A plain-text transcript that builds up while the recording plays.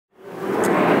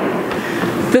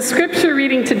The scripture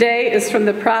reading today is from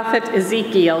the prophet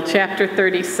Ezekiel, chapter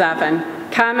 37,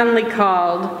 commonly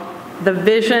called the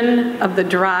vision of the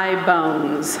dry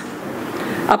bones.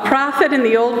 A prophet in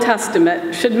the Old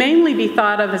Testament should mainly be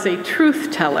thought of as a truth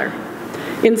teller.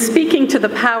 In speaking to the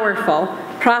powerful,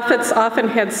 prophets often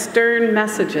had stern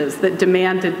messages that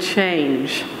demanded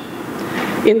change.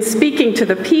 In speaking to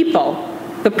the people,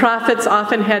 the prophets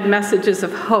often had messages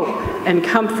of hope and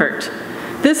comfort.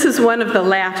 This is one of the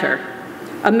latter,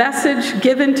 a message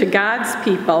given to God's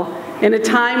people in a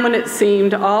time when it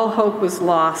seemed all hope was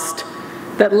lost,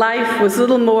 that life was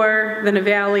little more than a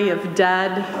valley of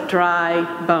dead, dry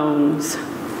bones.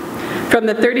 From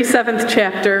the 37th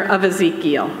chapter of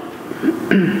Ezekiel.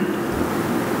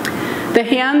 The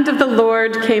hand of the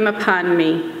Lord came upon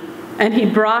me, and he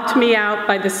brought me out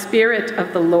by the Spirit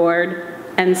of the Lord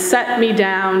and set me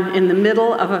down in the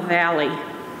middle of a valley.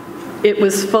 It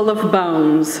was full of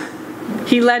bones.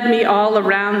 He led me all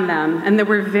around them, and there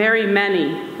were very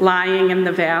many lying in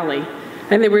the valley,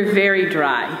 and they were very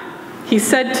dry. He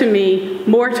said to me,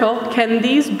 "Mortal, can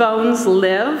these bones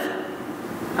live?"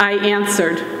 I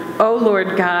answered, "O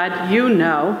Lord God, you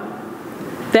know."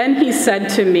 Then he said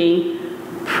to me,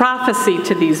 "Prophesy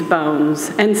to these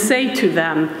bones, and say to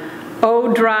them,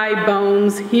 O dry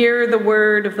bones, hear the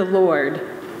word of the Lord.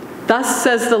 Thus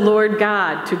says the Lord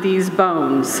God to these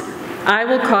bones, I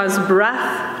will cause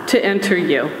breath to enter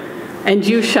you, and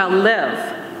you shall live.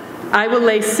 I will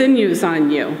lay sinews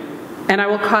on you, and I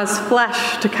will cause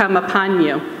flesh to come upon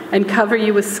you, and cover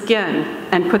you with skin,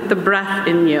 and put the breath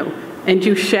in you, and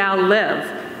you shall live,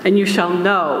 and you shall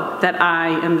know that I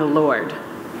am the Lord."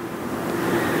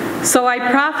 So I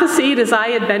prophesied as I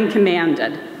had been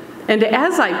commanded, and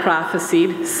as I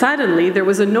prophesied, suddenly there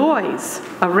was a noise,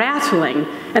 a rattling,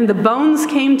 and the bones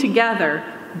came together,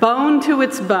 bone to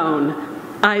its bone.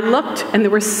 I looked, and there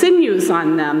were sinews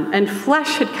on them, and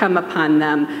flesh had come upon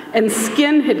them, and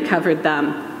skin had covered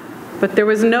them, but there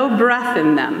was no breath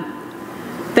in them.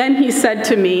 Then he said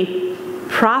to me,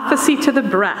 "Prophesy to the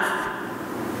breath.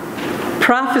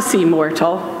 Prophesy,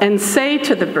 mortal, and say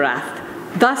to the breath,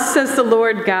 Thus says the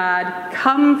Lord God,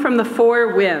 come from the four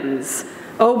winds,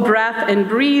 O breath, and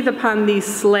breathe upon these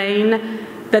slain,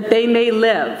 that they may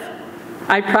live."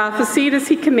 I prophesied as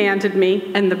he commanded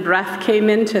me, and the breath came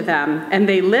into them, and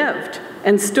they lived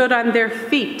and stood on their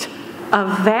feet, a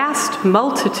vast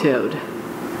multitude.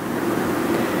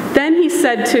 Then he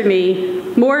said to me,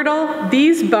 "Mortal,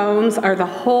 these bones are the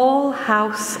whole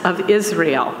house of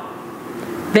Israel.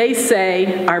 They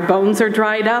say, our bones are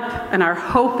dried up, and our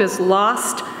hope is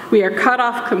lost. We are cut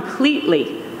off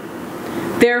completely.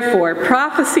 Therefore,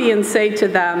 prophesy and say to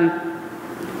them,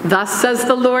 Thus says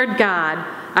the Lord God,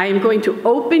 I am going to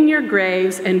open your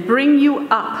graves and bring you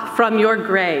up from your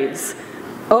graves,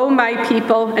 O my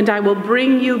people, and I will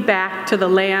bring you back to the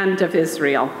land of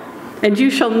Israel. And you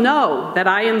shall know that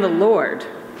I am the Lord,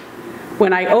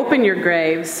 when I open your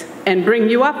graves and bring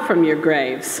you up from your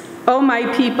graves. O my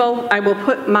people, I will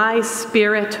put my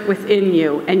spirit within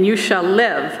you, and you shall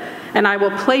live, and I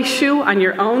will place you on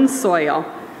your own soil.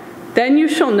 Then you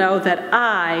shall know that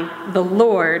I, the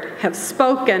Lord, have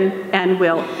spoken and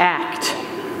will act,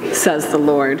 says the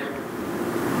Lord."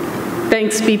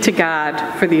 Thanks be to God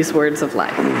for these words of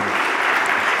life.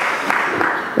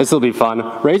 This will be fun.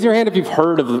 Raise your hand if you've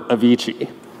heard of Avicii.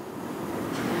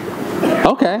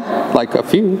 Okay, like a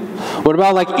few. What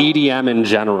about like EDM in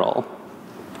general?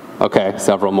 Okay,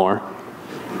 several more.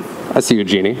 I see you,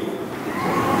 Jeannie.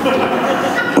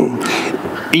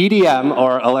 EDM,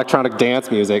 or electronic dance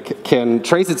music, can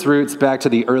trace its roots back to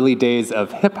the early days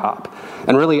of hip-hop,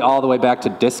 and really all the way back to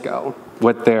disco,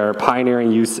 with their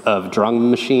pioneering use of drum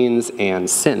machines and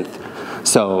synth.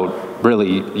 So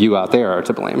really, you out there are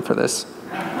to blame for this.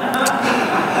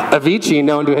 Avicii,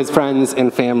 known to his friends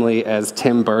and family as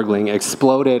Tim Bergling,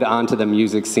 exploded onto the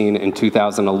music scene in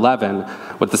 2011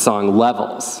 with the song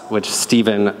Levels, which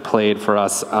Stephen played for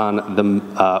us on the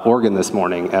organ this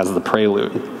morning as the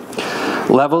prelude.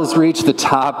 Levels reached the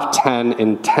top 10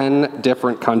 in 10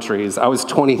 different countries. I was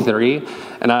 23,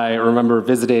 and I remember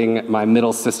visiting my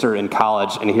middle sister in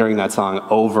college and hearing that song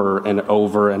over and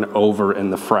over and over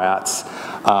in the frats,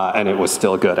 and it was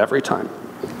still good every time.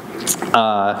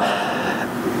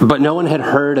 But no one had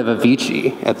heard of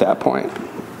Avicii at that point.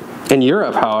 In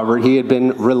Europe, however, he had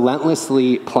been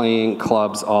relentlessly playing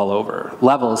clubs all over.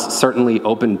 Levels certainly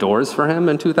opened doors for him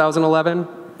in 2011,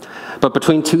 but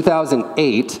between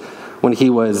 2008, when he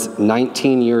was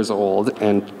 19 years old,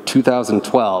 and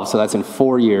 2012, so that's in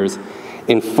 4 years,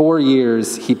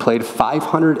 he played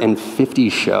 550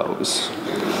 shows.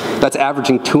 That's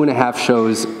averaging 2.5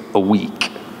 shows a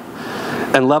week.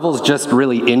 And Levels just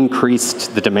really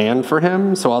increased the demand for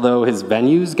him, so although his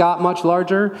venues got much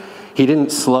larger, he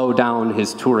didn't slow down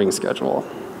his touring schedule.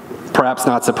 Perhaps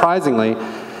not surprisingly,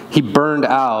 he burned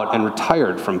out and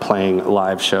retired from playing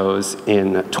live shows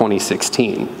in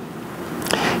 2016.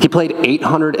 He played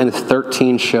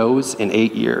 813 shows in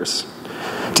 8 years.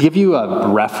 To give you a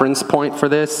reference point for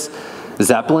this,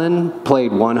 Zeppelin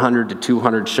played 100 to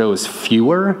 200 shows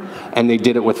fewer, and they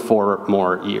did it with 4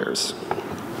 more years.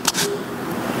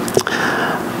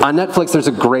 On Netflix, there's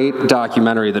a great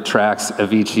documentary that tracks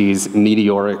Avicii's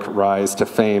meteoric rise to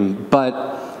fame,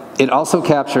 but it also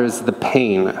captures the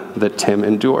pain that Tim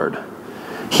endured.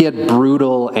 He had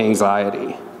brutal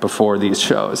anxiety before these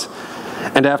shows,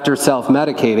 and after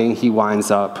self-medicating, he winds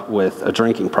up with a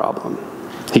drinking problem.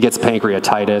 He gets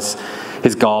pancreatitis,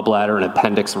 his gallbladder and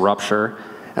appendix rupture,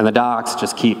 and the docs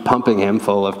just keep pumping him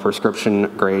full of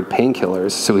prescription-grade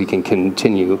painkillers so he can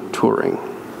continue touring.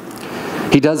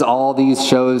 He does all these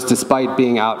shows despite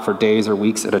being out for days or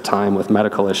weeks at a time with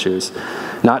medical issues,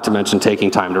 not to mention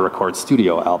taking time to record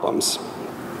studio albums.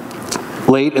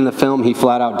 Late in the film, he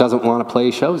flat out doesn't want to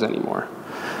play shows anymore,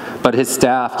 but his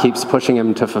staff keeps pushing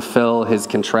him to fulfill his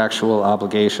contractual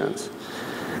obligations.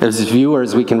 As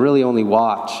viewers, we can really only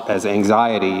watch as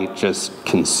anxiety just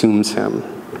consumes him.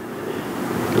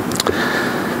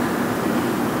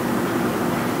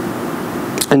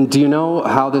 And do you know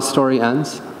how this story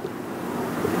ends?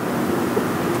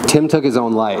 Tim took his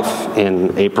own life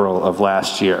in April of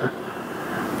last year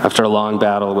after a long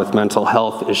battle with mental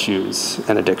health issues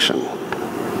and addiction.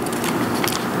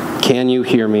 Can you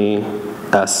hear me?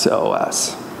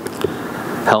 SOS.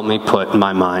 Help me put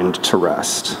my mind to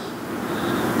rest.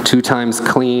 2 times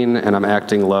clean and I'm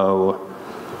acting low,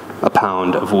 a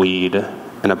pound of weed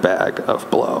and a bag of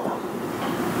blow.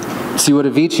 See, what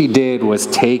Avicii did was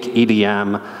take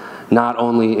EDM not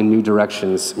only in new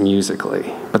directions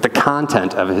musically, but the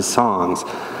content of his songs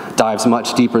dives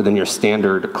much deeper than your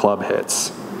standard club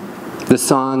hits. This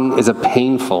song is a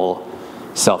painful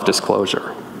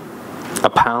self-disclosure. A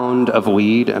pound of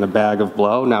weed and a bag of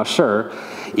blow. Now sure,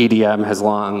 EDM has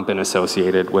long been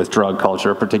associated with drug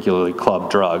culture, particularly club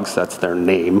drugs, that's their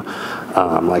name,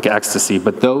 like ecstasy,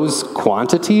 but those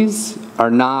quantities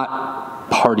are not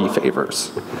party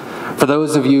favors. For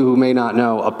those of you who may not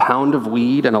know, a pound of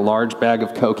weed and a large bag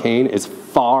of cocaine is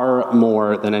far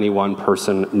more than any one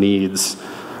person needs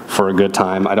for a good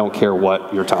time. I don't care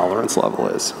what your tolerance level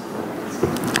is.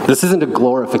 This isn't a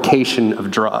glorification of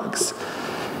drugs.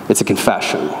 It's a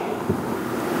confession.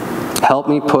 Help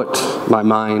me put my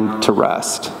mind to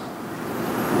rest.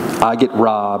 I get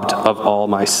robbed of all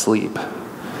my sleep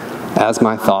as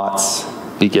my thoughts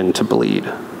begin to bleed.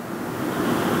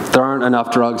 There aren't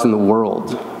enough drugs in the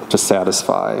world to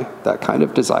satisfy that kind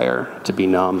of desire to be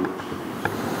numb.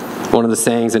 One of the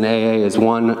sayings in AA is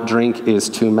 1 drink is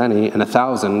too many and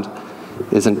 1,000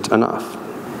 isn't enough.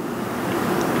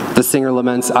 The singer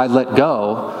laments, I'd let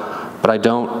go, but I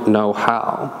don't know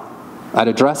how. I'd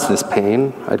address this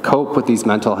pain, I'd cope with these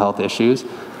mental health issues,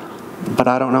 but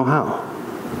I don't know how.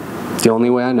 The only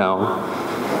way I know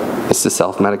is to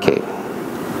self-medicate.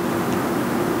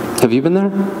 Have you been there?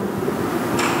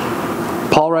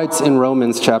 Paul writes in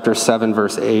Romans chapter 7,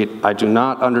 verse 8, I do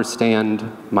not understand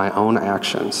my own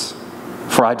actions,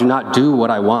 for I do not do what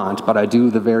I want, but I do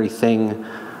the very thing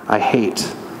I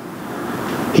hate.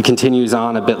 He continues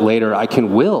on a bit later, I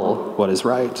can will what is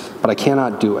right, but I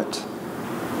cannot do it.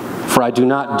 For I do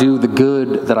not do the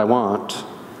good that I want,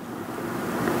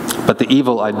 but the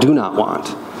evil I do not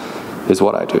want is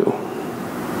what I do.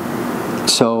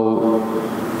 So,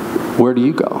 where do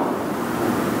you go?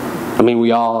 I mean,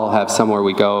 we all have somewhere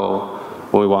we go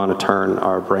when we want to turn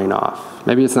our brain off.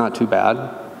 Maybe it's not too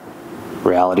bad.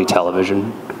 Reality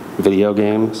television, video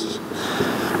games.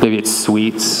 Maybe it's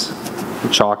sweets,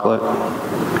 chocolate.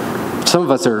 Some of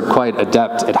us are quite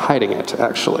adept at hiding it,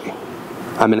 actually.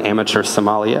 I'm an amateur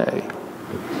sommelier.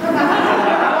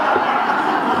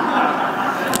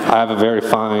 I have a very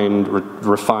fine,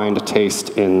 refined taste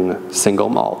in single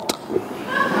malt.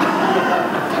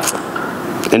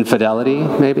 Infidelity,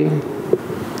 maybe?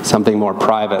 Something more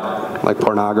private, like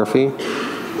pornography.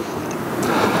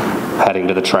 Heading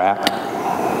to the track.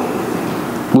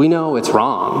 We know it's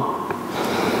wrong,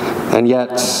 and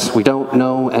yet we don't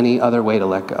know any other way to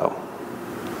let go.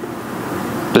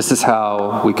 This is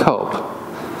how we cope,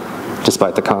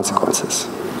 despite the consequences.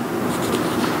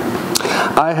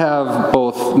 I have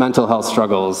both mental health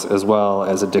struggles as well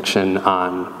as addiction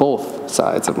on both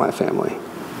sides of my family.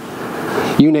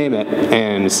 You name it,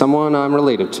 and someone I'm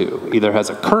related to either has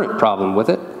a current problem with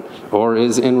it or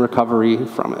is in recovery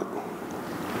from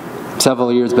it.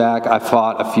 Several years back, I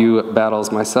fought a few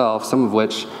battles myself, some of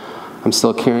which I'm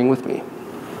still carrying with me.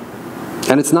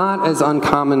 And it's not as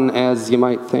uncommon as you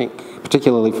might think,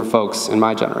 particularly for folks in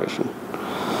my generation.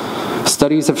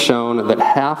 Studies have shown that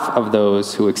half of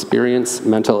those who experience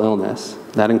mental illness,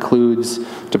 that includes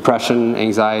depression,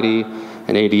 anxiety,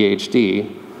 and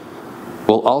ADHD,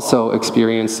 will also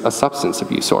experience a substance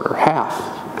abuse disorder,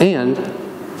 half, and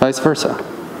vice versa.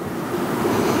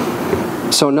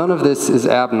 So none of this is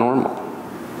abnormal.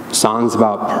 Songs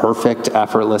about perfect,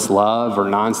 effortless love or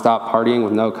nonstop partying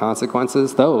with no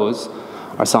consequences, those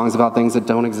are songs about things that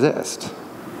don't exist.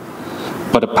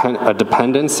 But a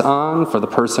dependence on, for the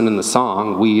person in the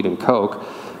song, weed and coke,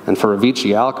 and for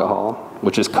Avicii, alcohol,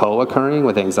 which is co-occurring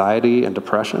with anxiety and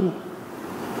depression,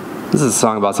 this is a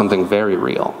song about something very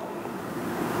real.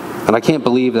 And I can't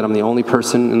believe that I'm the only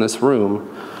person in this room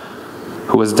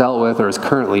who has dealt with or is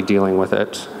currently dealing with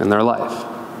it in their life,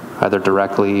 either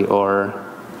directly or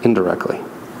indirectly.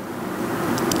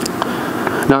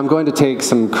 Now, I'm going to take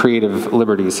some creative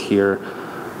liberties here,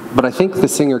 but I think the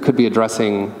singer could be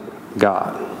addressing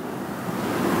God.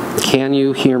 Can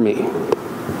you hear me?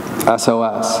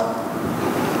 SOS.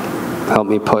 Help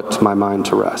me put my mind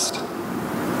to rest.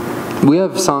 We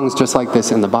have songs just like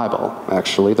this in the Bible,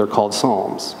 actually. They're called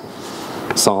Psalms.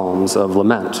 Psalms of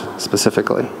lament,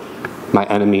 specifically. My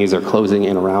enemies are closing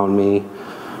in around me.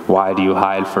 Why do you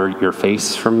hide your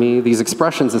face from me? These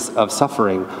expressions of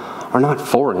suffering are not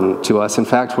foreign to us. In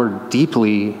fact, we're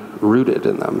deeply rooted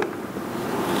in them.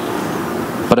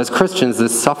 But as Christians,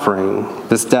 this suffering,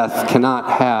 this death,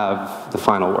 cannot have the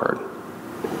final word.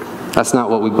 That's not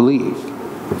what we believe.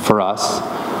 For us,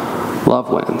 love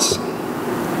wins.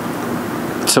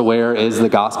 So where is the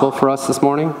gospel for us this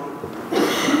morning?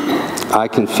 I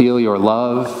can feel your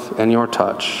love and your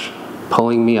touch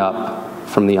pulling me up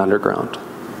from the underground.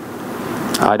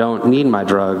 I don't need my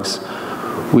drugs.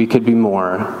 We could be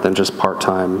more than just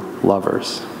part-time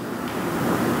lovers.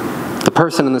 The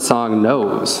person in the song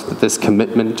knows that this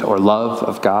commitment or love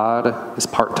of God is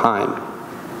part-time.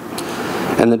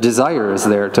 And the desire is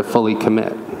there to fully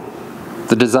commit.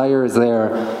 The desire is there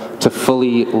to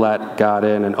fully let God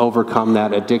in and overcome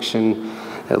that addiction,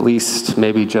 at least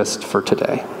maybe just for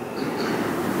today.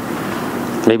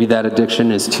 Maybe that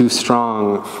addiction is too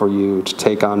strong for you to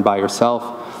take on by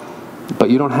yourself, but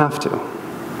you don't have to.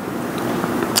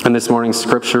 In this morning's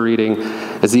scripture reading,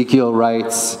 Ezekiel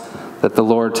writes that the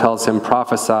Lord tells him,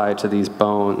 prophesy to these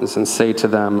bones and say to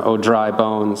them, O dry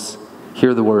bones,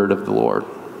 hear the word of the Lord.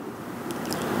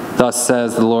 Thus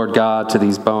says the Lord God to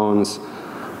these bones,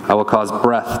 I will cause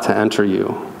breath to enter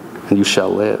you, and you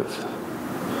shall live.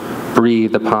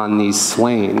 Breathe upon these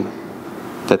slain,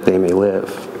 that they may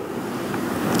live.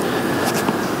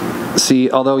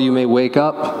 See, although you may wake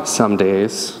up some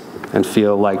days and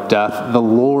feel like death, the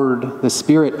Lord, the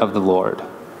Spirit of the Lord,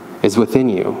 is within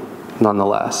you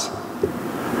nonetheless.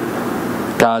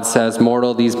 God says,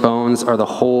 mortal, these bones are the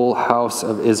whole house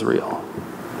of Israel.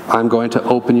 I'm going to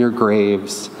open your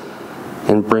graves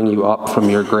and bring you up from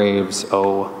your graves,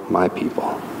 O my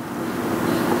people.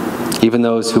 Even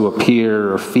those who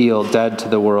appear or feel dead to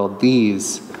the world,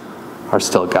 these are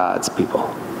still God's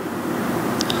people.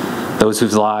 Those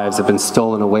whose lives have been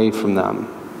stolen away from them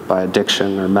by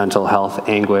addiction or mental health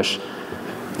anguish,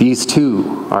 these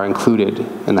too are included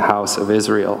in the house of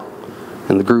Israel,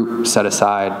 in the group set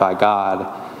aside by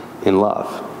God in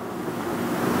love.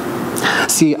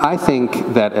 See, I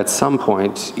think that at some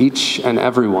point, each and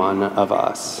every one of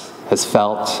us has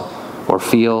felt or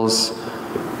feels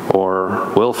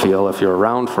or will feel, if you're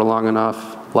around for long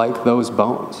enough, like those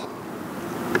bones.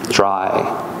 Dry,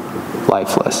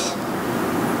 lifeless,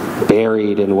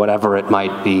 buried in whatever it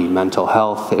might be, mental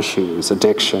health issues,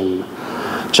 addiction,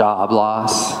 job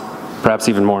loss, perhaps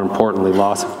even more importantly,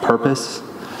 loss of purpose,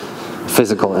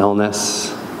 physical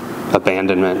illness,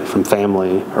 abandonment from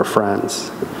family or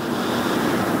friends.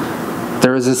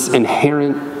 There is this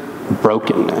inherent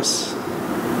brokenness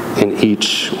in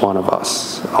each one of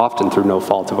us, often through no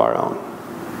fault of our own.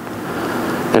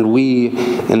 And we,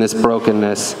 in this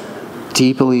brokenness,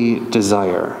 deeply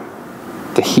desire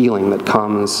the healing that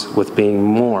comes with being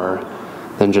more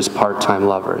than just part-time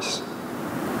lovers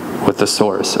with the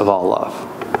source of all love.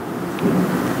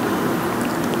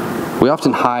 We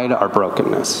often hide our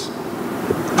brokenness,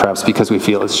 perhaps because we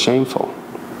feel it's shameful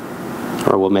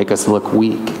or will make us look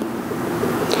weak.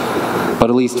 But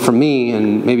at least for me,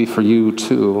 and maybe for you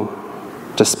too,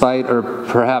 despite or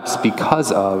perhaps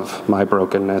because of my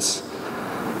brokenness,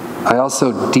 I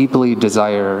also deeply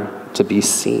desire to be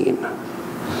seen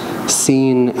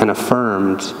and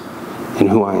affirmed in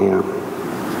who I am.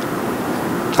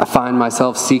 I find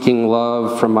myself seeking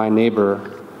love from my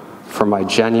neighbor for my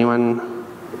genuine,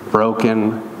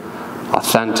 broken,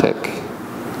 authentic,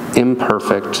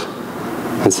 imperfect,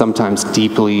 and sometimes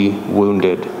deeply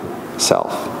wounded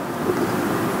self.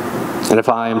 And if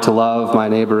I am to love my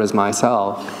neighbor as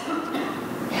myself,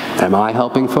 am I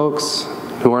helping folks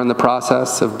who are in the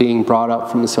process of being brought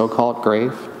up from the so-called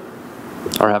grave?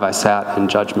 Or have I sat in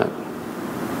judgment?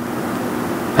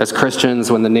 As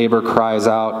Christians, when the neighbor cries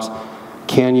out,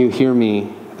 "Can you hear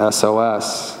me,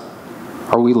 SOS?"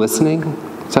 are we listening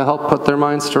to help put their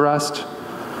minds to rest?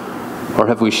 Or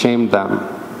have we shamed them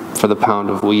for the pound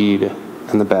of weed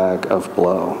and the bag of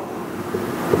blow?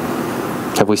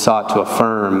 Have we sought to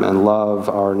affirm and love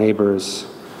our neighbors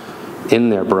in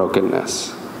their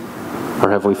brokenness?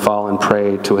 Or have we fallen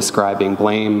prey to ascribing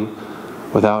blame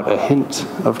without a hint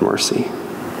of mercy?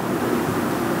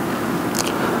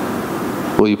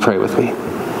 Will you pray with me?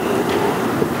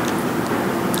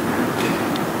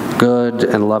 Good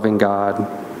and loving God,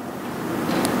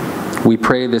 we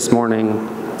pray this morning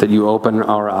that you open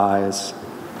our eyes.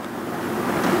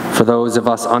 For those of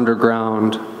us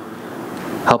underground,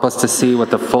 help us to see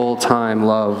what the full-time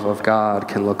love of God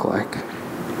can look like.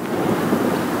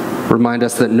 Remind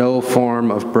us that no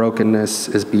form of brokenness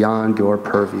is beyond your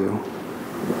purview.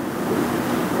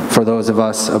 For those of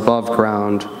us above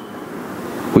ground,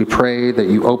 we pray that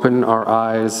you open our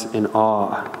eyes in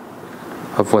awe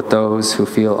of what those who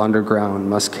feel underground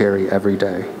must carry every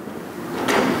day.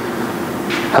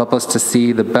 Help us to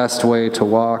see the best way to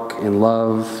walk in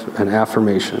love and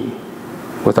affirmation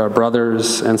with our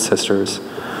brothers and sisters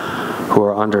who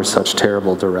are under such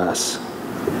terrible duress.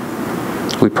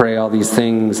 We pray all these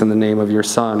things in the name of your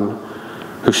Son,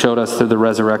 who showed us through the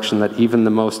resurrection that even the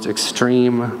most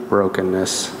extreme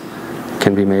brokenness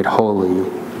can be made holy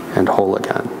and whole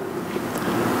again.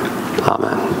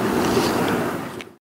 Amen.